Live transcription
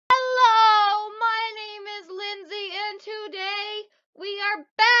we are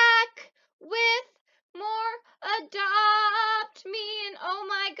back with more Adopt Me. And oh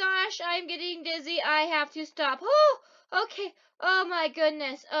my gosh, I'm getting dizzy. I have to stop. Oh, okay. Oh my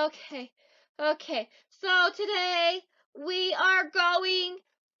goodness. Okay. Okay. So today we are going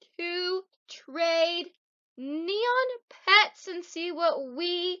to trade neon pets and see what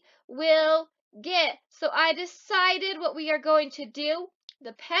we will get. So I decided what we are going to do.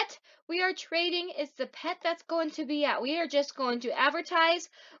 The pet we are trading is the pet that's going to be out. We are just going to advertise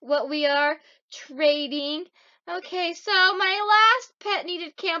what we are trading. Okay, so my last pet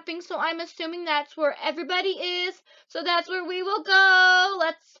needed camping, so I'm assuming that's where everybody is. So that's where we will go.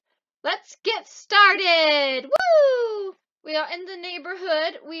 Let's get started. Woo! We are in the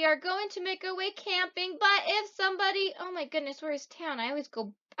neighborhood. We are going to make our way camping, but if somebody, oh my goodness, where is town? I always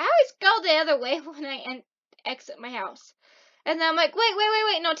go the other way when I exit my house. And then I'm like,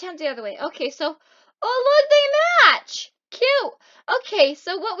 wait, no, town's the other way. Okay, so, oh look, they match. Cute. Okay,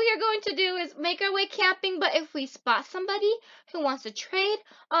 so what we are going to do is make our way camping, but if we spot somebody who wants to trade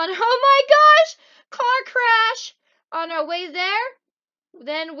on, oh my gosh, car crash on our way there,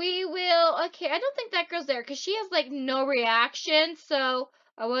 then we will, okay, I don't think that girl's there because she has like no reaction, so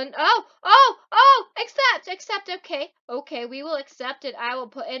I wouldn't, accept, okay, we will accept it. I will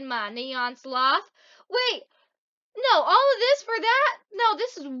put in my neon sloth. Wait, no, all of this for that? No,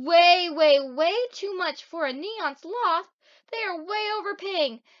 this is way too much for a neon sloth. They are way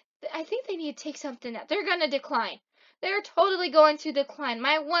overpaying. I think they need to take something out. They're going to decline. They're totally going to decline.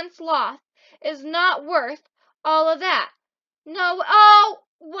 My one sloth is not worth all of that. No, oh,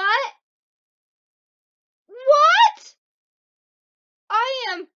 what? What? I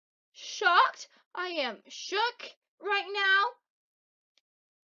am shocked. I am shook right now.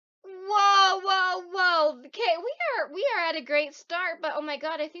 Whoa. Okay, we are at a great start, but oh my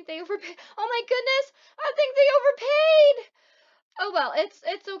god, I think they overpaid. Oh my goodness, I think they overpaid. Oh well,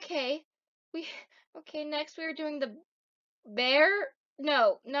 it's okay. Okay, next we are doing the bear.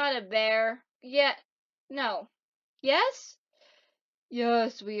 No, not a bear. Yeah, no. Yes?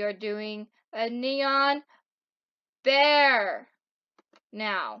 Yes, we are doing a neon bear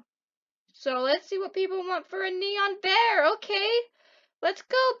now. So let's see what people want for a neon bear. Okay, let's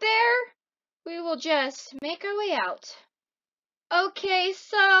go, bear. We will just make our way out. Okay,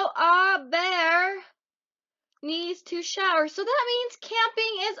 so our bear needs to shower. So that means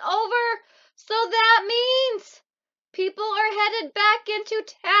camping is over. So that means people are headed back into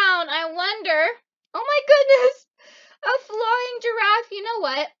town. I wonder. Oh my goodness. A flying giraffe. You know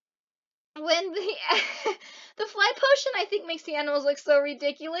what? When the the fly potion, I think, makes the animals look so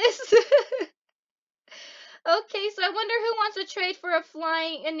ridiculous. Okay, so I wonder who wants to trade for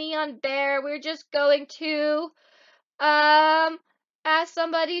a neon bear. We're just going to ask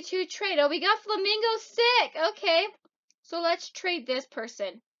somebody to trade. Oh, we got Flamingo Stick. Okay, so let's trade this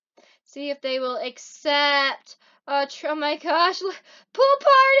person. See if they will accept. Oh my gosh, pool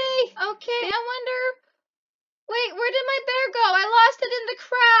party. Okay, I wonder. Wait, where did my bear go? I lost it in the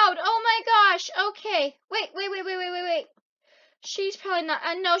crowd. Oh my gosh. Okay, wait. She's probably not.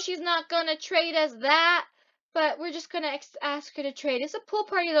 I know she's not gonna trade as that. But we're just gonna ask her to trade. It's a pool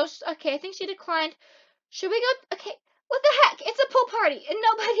party though. Okay, I think she declined. Should we go? Okay, what the heck? It's a pool party, and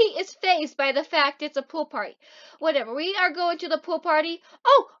nobody is fazed by the fact it's a pool party. Whatever. We are going to the pool party.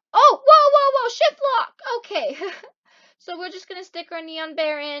 Oh, whoa! Shift lock. Okay. So we're just gonna stick our neon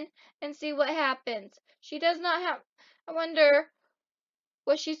bear in and see what happens. She does not have. I wonder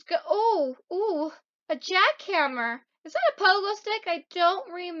what she's got. Oh, a jackhammer. Is that a pogo stick? I don't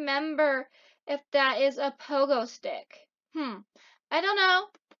remember if that is a pogo stick. I don't know.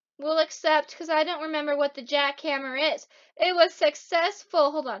 We'll accept because I don't remember what the jackhammer is. It was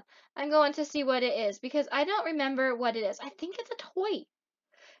successful. Hold on. I'm going to see what it is because I don't remember what it is. I think it's a toy.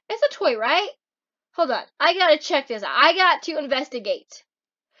 It's a toy, right? Hold on. I gotta check this out. I got to investigate.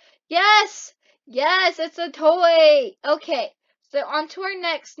 Yes, it's a toy. Okay, so on to our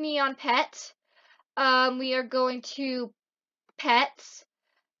next neon pet. We are going to pets.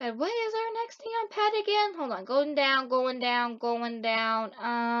 And what is our next neon pet again? Hold on, going down.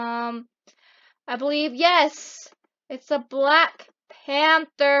 I believe, yes, it's a Black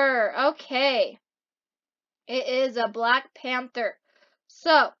Panther. Okay, it is a Black Panther.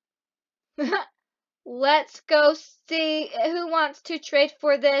 So, let's go see who wants to trade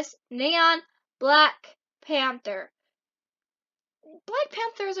for this neon Black Panther. Black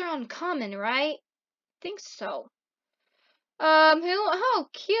Panthers are uncommon, right? I think so. Oh,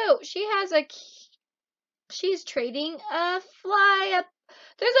 cute. She's trading a fly.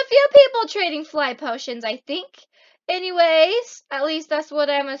 There's a few people trading fly potions, I think. Anyways, at least that's what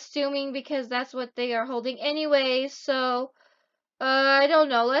I'm assuming because that's what they are holding anyways. So, I don't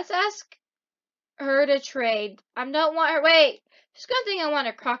know. Let's ask her to trade. I don't want her. Wait. She's gonna think I want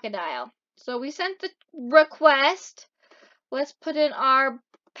a crocodile. So we sent the request. Let's put in our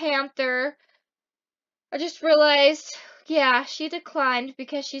panther. I just realized, yeah, she declined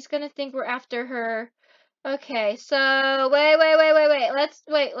because she's gonna think we're after her. Okay, so wait.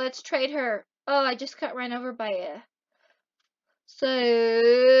 Let's trade her. Oh, I just got run over by a. So,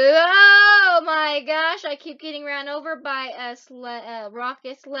 oh my gosh, I keep getting ran over by a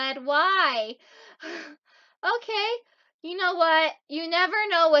rocket sled. Why? Okay, you know what? You never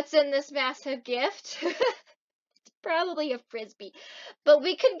know what's in this massive gift. It's probably a frisbee, but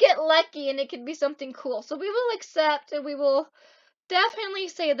we could get lucky and it could be something cool. So we will accept and we will definitely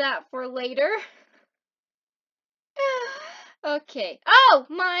say that for later. Okay. Oh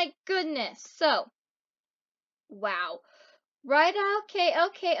my goodness. So, wow. Right,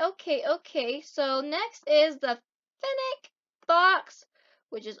 okay. So next is the Finnick box,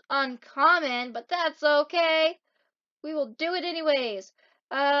 which is uncommon, but that's okay. We will do it anyways.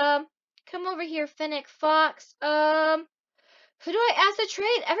 Come over here, Finnick Fox. Who do I ask to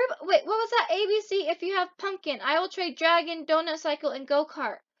trade? Wait, what was that? ABC, if you have pumpkin, I will trade dragon, donut cycle, and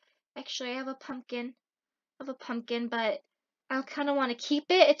go-kart. Actually, I have a pumpkin. But I kind of want to keep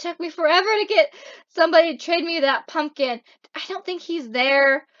it. It took me forever to get somebody to trade me that pumpkin. I don't think he's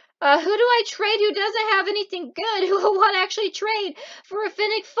there. Who do I trade who doesn't have anything good? Who will want to actually trade for a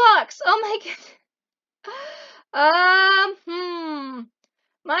Finnick Fox? Oh my god.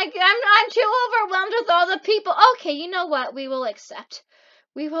 I'm too overwhelmed with all the people. Okay, you know what? We will accept.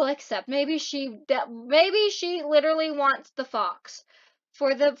 Maybe she literally wants the fox.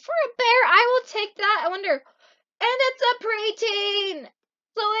 For a bear, I will take that. I wonder. And it's a preteen!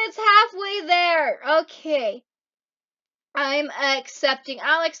 So it's halfway there. Okay. I'm accepting.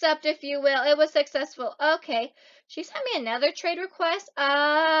 I'll accept if you will. It was successful. Okay. She sent me another trade request.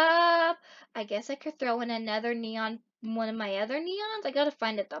 I guess I could throw in another neon, one of my other neons. I gotta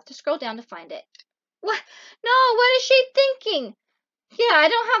find it though. I have to scroll down to find it. What? No, what is she thinking? Yeah, I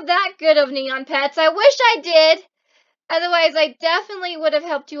don't have that good of neon pets. I wish I did. Otherwise, I definitely would have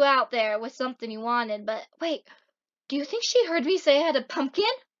helped you out there with something you wanted. But wait, do you think she heard me say I had a pumpkin?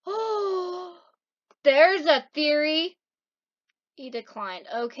 Oh, there's a theory. He declined.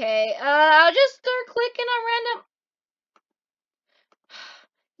 Okay, I'll just start clicking on random.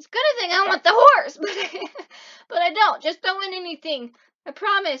 He's gonna think I want the horse, but I don't. Just don't win anything. I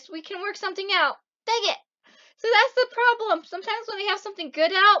promise. We can work something out. Dang it. So that's the problem. Sometimes when they have something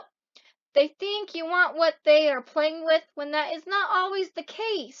good out, they think you want what they are playing with when that is not always the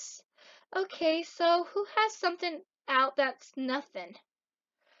case. Okay, so who has something out that's nothing?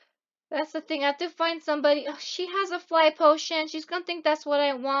 That's the thing. I have to find somebody. Oh, she has a fly potion. She's gonna think that's what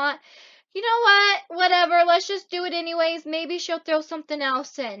I want. You know what? Whatever. Let's just do it anyways. Maybe she'll throw something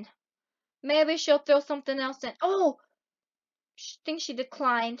else in. Oh, she thinks she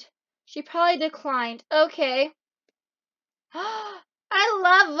declined. She probably declined. Okay.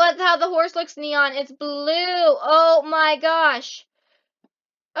 I love how the horse looks neon. It's blue. Oh my gosh.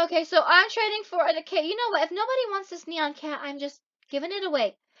 Okay, so I'm trading for an okay. You know what? If nobody wants this neon cat, I'm just giving it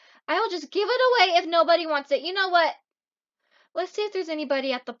away. I will just give it away if nobody wants it. You know what? Let's see if there's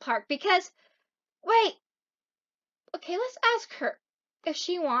anybody at the park because wait. Okay, let's ask her if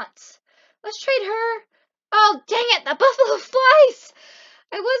she wants. Let's trade her. Oh, dang it, the buffalo flies.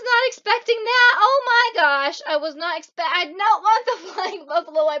 I was not expecting that. Oh my gosh. I don't want the flying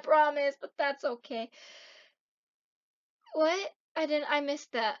buffalo, I promise, but that's okay. What? I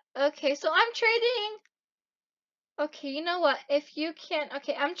missed that. Okay, so I'm trading. Okay, you know what? If you can,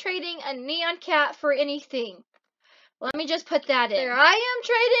 okay, I'm trading a neon cat for anything. Let me just put that in. There I am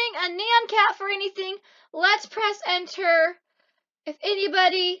trading a neon cat for anything. Let's press enter. If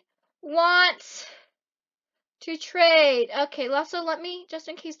anybody wants to trade. Okay, also let me, just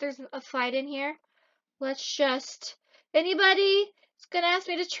in case there's a fight in here, let's just, anybody is going to ask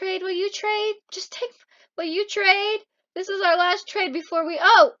me to trade, will you trade? Will you trade? This is our last trade before we,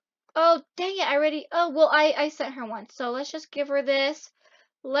 oh, dang it, I sent her one. So let's just give her this.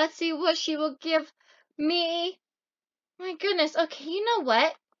 Let's see what she will give me. My goodness, okay, you know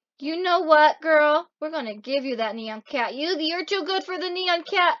what? You know what, girl? We're gonna give you that neon cat. You're too good for the neon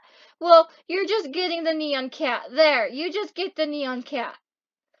cat. Well, you're just getting the neon cat. There, you just get the neon cat.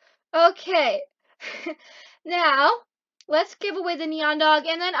 Okay. Now, let's give away the neon dog,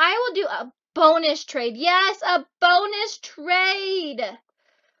 and then I will do a bonus trade. Yes, a bonus trade.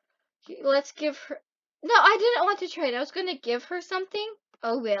 Let's give her... No, I didn't want to trade. I was gonna give her something.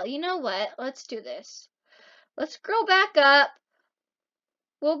 Oh, well, you know what? Let's do this. Let's scroll back up.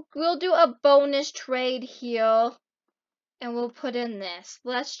 We'll do a bonus trade here. and we'll put in this.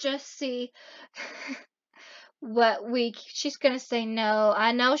 Let's just see she's gonna say no.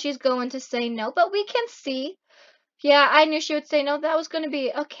 I know she's going to say no, but we can see. Yeah, I knew she would say no. That was gonna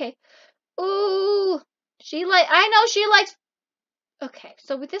be, okay. Ooh, I know she likes, okay,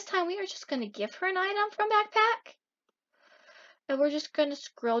 so with this time we are just gonna give her an item from backpack. And we're just gonna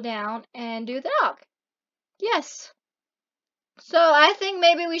scroll down and do the dog. Yes. So I think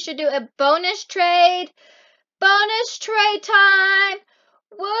maybe we should do a bonus trade. Bonus trade time!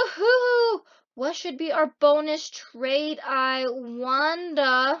 Woohoo! What should be our bonus trade? I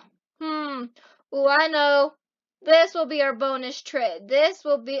wonder. Oh, I know. This will be our bonus trade. This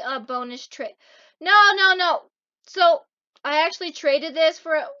will be a bonus trade. No, no, no. So I actually traded this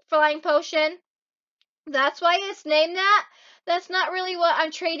for a flying potion. That's why it's named that. That's not really what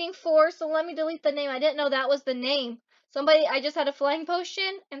I'm trading for. So let me delete the name. I didn't know that was the name. I just had a flying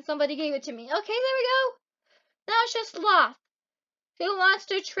potion and somebody gave it to me. Okay, there we go. Now it's just sloth. Who wants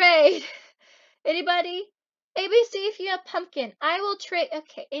to trade? Anybody? ABC, if you have pumpkin, I will trade.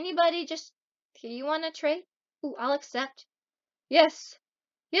 Okay, anybody just, here, you want to trade? Ooh, I'll accept. Yes.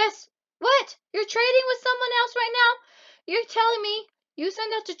 Yes. What? You're trading with someone else right now? You're telling me you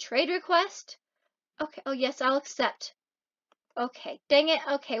sent out a trade request? Okay, oh yes, I'll accept. Okay, dang it.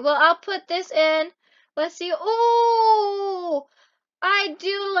 Okay, well, I'll put this in. Let's see. Ooh! I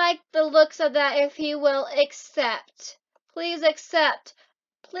do like the looks of that if he will accept. Please accept.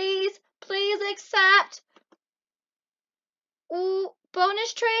 Please, please accept. Ooh,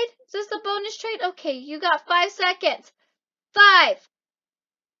 bonus trade? Is this the bonus trade? Okay, you got 5 seconds. 5.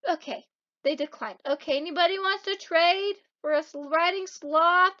 Okay, they declined. Okay, anybody wants to trade for a riding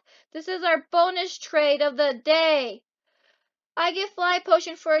sloth? This is our bonus trade of the day. I get fly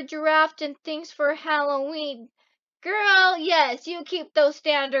potion for a giraffe and things for Halloween. Girl, yes, you keep those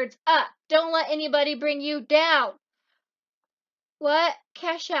standards up. Don't let anybody bring you down. What?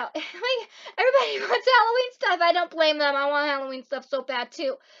 Cash out. Everybody wants Halloween stuff. I don't blame them. I want Halloween stuff so bad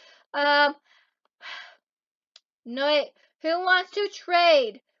too. No, wait. Who wants to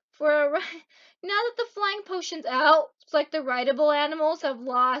trade for a ride? Now that the flying potion's out, it's like the rideable animals have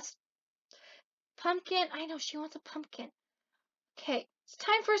lost. Pumpkin. I know she wants a pumpkin. Okay, it's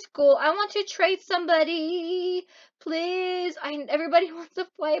time for school. I want to trade somebody. Please. Everybody wants to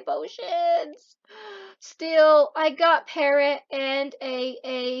play potions. Still, I got parrot and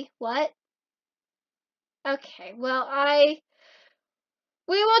a what? Okay, well,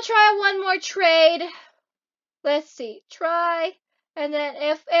 we will try one more trade. Let's see. Try. And then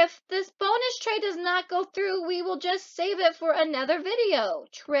if this bonus trade does not go through, we will just save it for another video.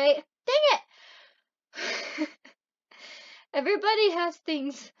 Trade. Dang it. Everybody has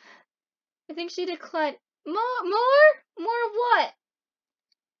things. I think she declined. More of what?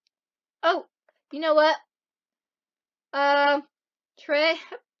 Oh, you know what? Trey,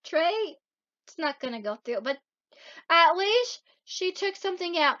 it's not gonna go through, but at least she took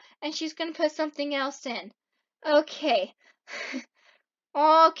something out and she's gonna put something else in. Okay.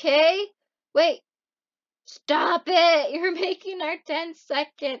 Okay. Wait. Stop it. You're making our 10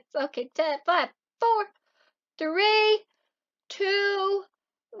 seconds. Okay, 10, 5, 4, 3, 2,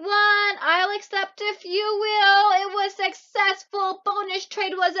 1. I'll accept if you will. It was successful. Bonus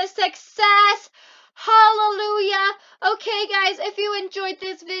trade was a success. Hallelujah. Okay, guys, if you enjoyed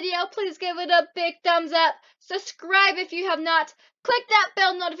this video, please give it a big thumbs up. Subscribe if you have not. Click that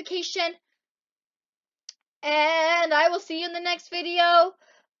bell notification. And I will see you in the next video.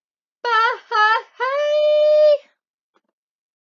 Bye.